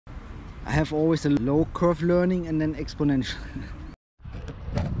I have always a low curve learning and then exponential.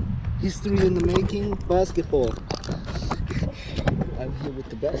 History in the making, basketball. I'm here with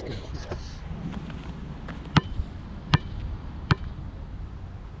the basketball.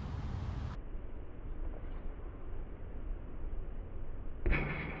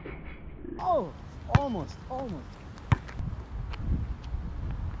 Oh, almost. Oh,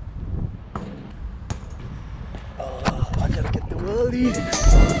 I gotta get the worldie.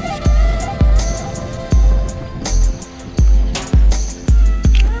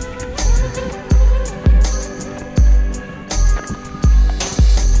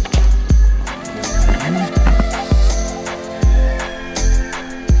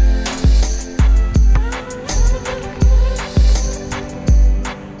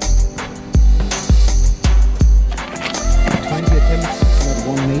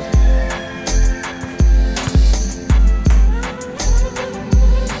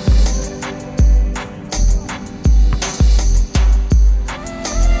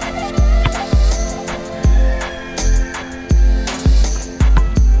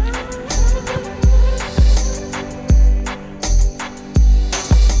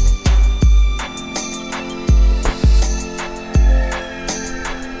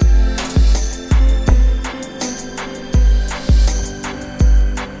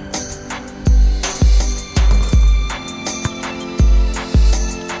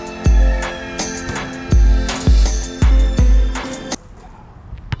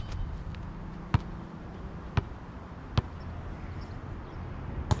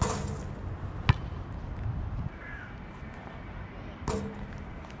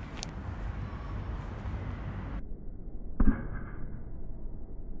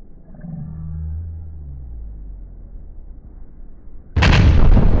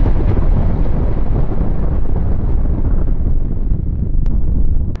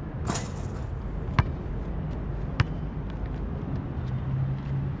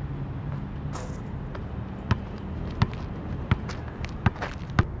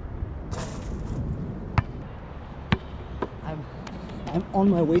 I'm on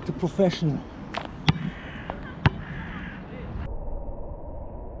my way to professional.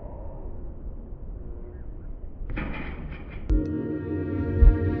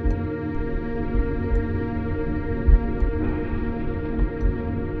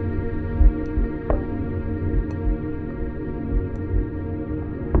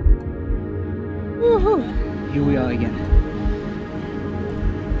 Woohoo! Here we are again.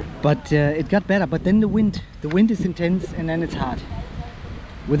 But it got better, but then the wind is intense and then it's hard.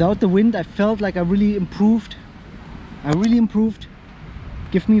 Without the wind, I felt like I really improved.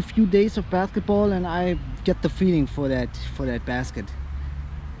 Give me a few days of basketball and I get the feeling for that basket.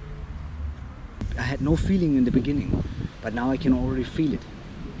 I had no feeling in the beginning, but now I can already feel it.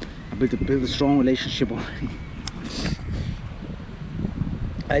 I built a strong relationship already.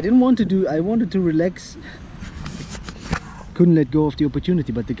 I wanted to relax. Couldn't let go of the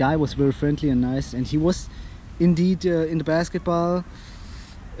opportunity, but the guy was very friendly and nice, and he was indeed in the basketball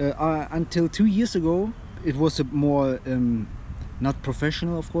until 2 years ago. It was a more not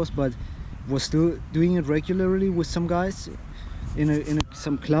professional, of course, but was still doing it regularly with some guys in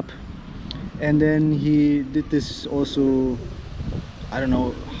some club. And then he did this also. I don't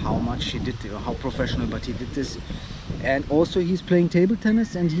know how much he did, or how professional, but he did this. And also he's playing table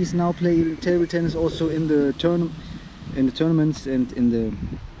tennis, and he's now playing table tennis also in the tournaments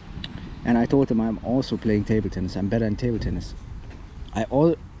and I told him I'm also playing table tennis. I'm better in table tennis.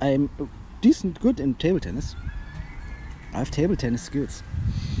 I'm decent good in table tennis. I have table tennis skills.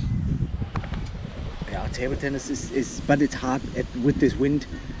 Yeah, table tennis is but it's hard with this wind.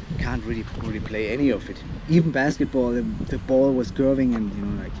 Can't really play any of it. Even basketball, the ball was curving, and you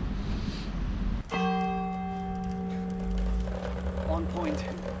know, like on point.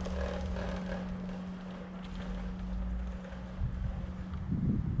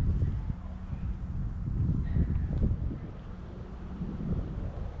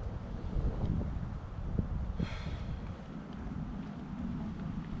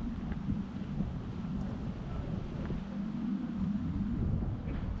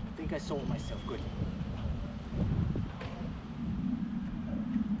 I sold myself good.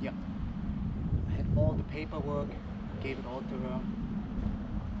 Yeah, I had all the paperwork, gave it all to her,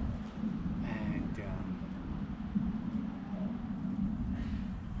 and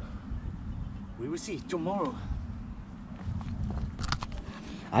we will see tomorrow.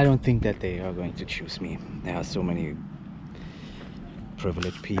 I don't think that they are going to choose me. There are so many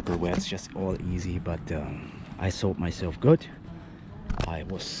privileged people where it's just all easy, but I sold myself good. I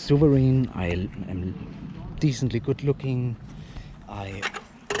was sovereign, I am decently good looking, I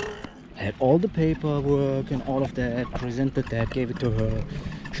had all the paperwork and all of that, presented that, gave it to her,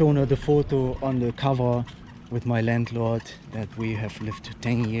 shown her the photo on the cover with my landlord that we have lived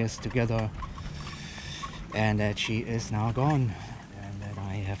 10 years together, and that she is now gone, and that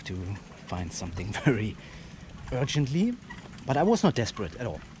I have to find something very urgently. But I was not desperate at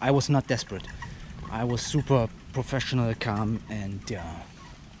all. I was not desperate. I was super professional, calm, and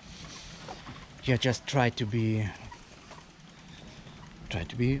yeah, just tried to be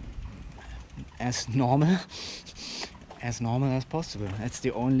as normal as possible. That's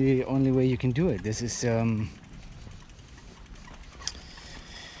the only way you can do it. This is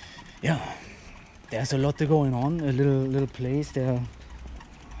yeah, there's a lot going on. A little place there.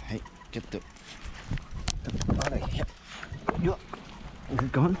 Hey, get the out of here. Yeah. Is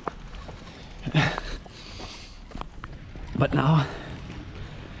it gone? But now,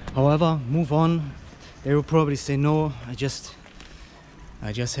 however, move on. They will probably say no. I just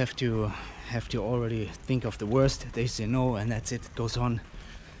have to already think of the worst. They say no, and that's it. It goes on.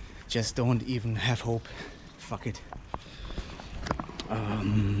 Just don't even have hope. Fuck it.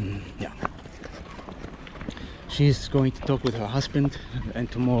 Yeah. She's going to talk with her husband, and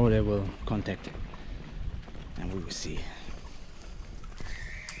tomorrow they will contact, and we will see.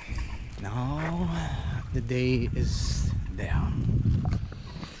 Now the day is there.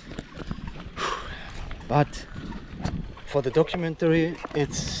 But for the documentary,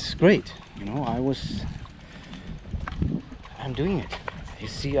 it's great. You know, I'm doing it. You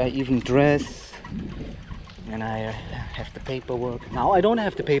see, I even dress, and I have the paperwork. Now I don't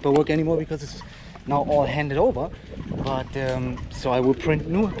have the paperwork anymore because it's now all handed over. But so I will print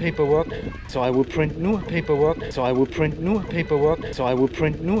new paperwork. So I will print new paperwork. So I will print new paperwork. So I will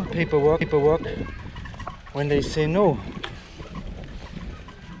print new paperwork. When they say no,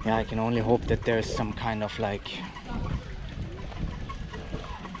 yeah, I can only hope that there's some kind of like,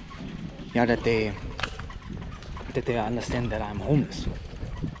 yeah, that they understand that I'm homeless.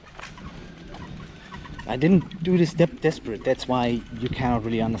 I didn't do this desperate. That's why you cannot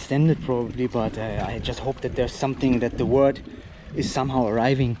really understand it probably. But I just hope that there's something, that the word is somehow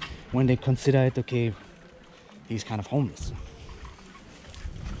arriving when they consider it. Okay, he's kind of homeless.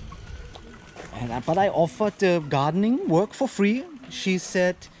 And but I offered gardening work for free. She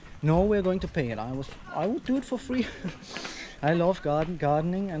said, no, we're going to pay it. I would do it for free. I love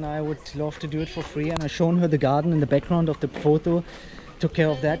gardening, and I would love to do it for free. And I shown her the garden in the background of the photo. Took care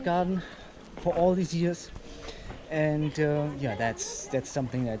of that garden for all these years, and yeah, that's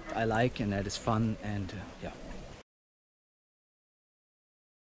something that I like, and that is fun, and yeah.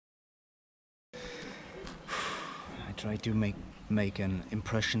 I try to make an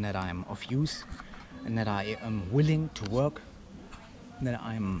impression that I'm of use, and that I am willing to work, that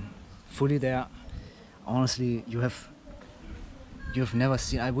I'm fully there. Honestly, you've never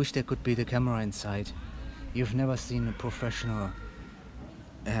seen, I wish there could be the camera inside. You've never seen a professional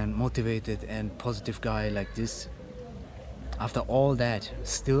and motivated and positive guy like this. After all that,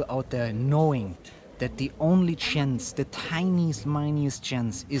 still out there, knowing that the only chance, the tiniest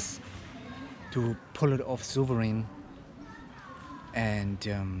chance, is to pull it off sovereign and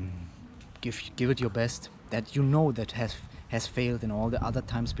give it your best. That you know that has failed in all the other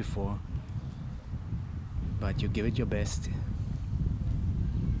times before, but you give it your best,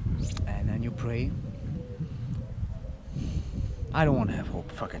 and then you pray. I don't want to have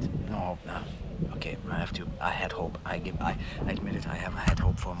hope. Fuck it. No. Okay, I have to. I had hope. I admit it. I have had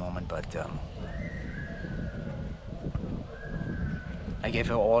hope for a moment, but I gave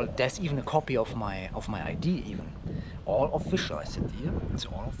her all. There's even a copy of my ID, even all official. I said, yeah, it's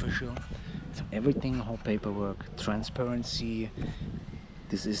all official. So everything, whole paperwork, transparency.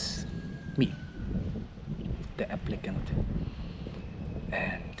 This is me, the applicant,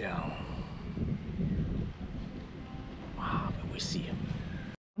 and. We see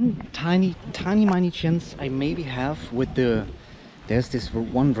one tiny chance I maybe have with there's this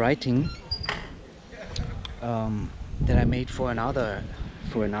one writing that I made for another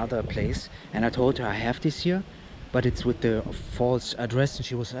place, and I told her I have this here, but it's with the false address, and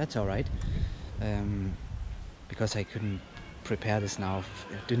she was, that's all right, because I couldn't prepare this now,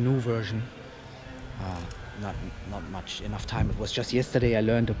 the new version. Not much enough time. It was just yesterday I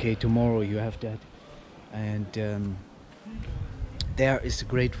learned, okay, tomorrow you have that, and there is a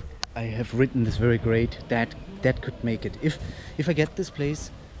great, I have written this very great, that could make it. If I get this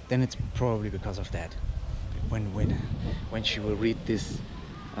place, then it's probably because of that. When she will read this,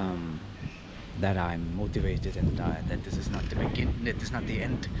 that I'm motivated, and that this is not the beginning, that this is not the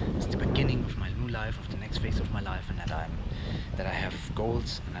end, it's the beginning of my new life, of the next phase of my life, and that I have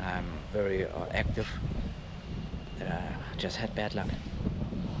goals, and that I'm very active, that I just had bad luck.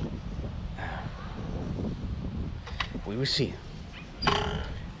 We will see.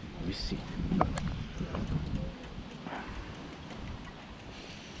 We see.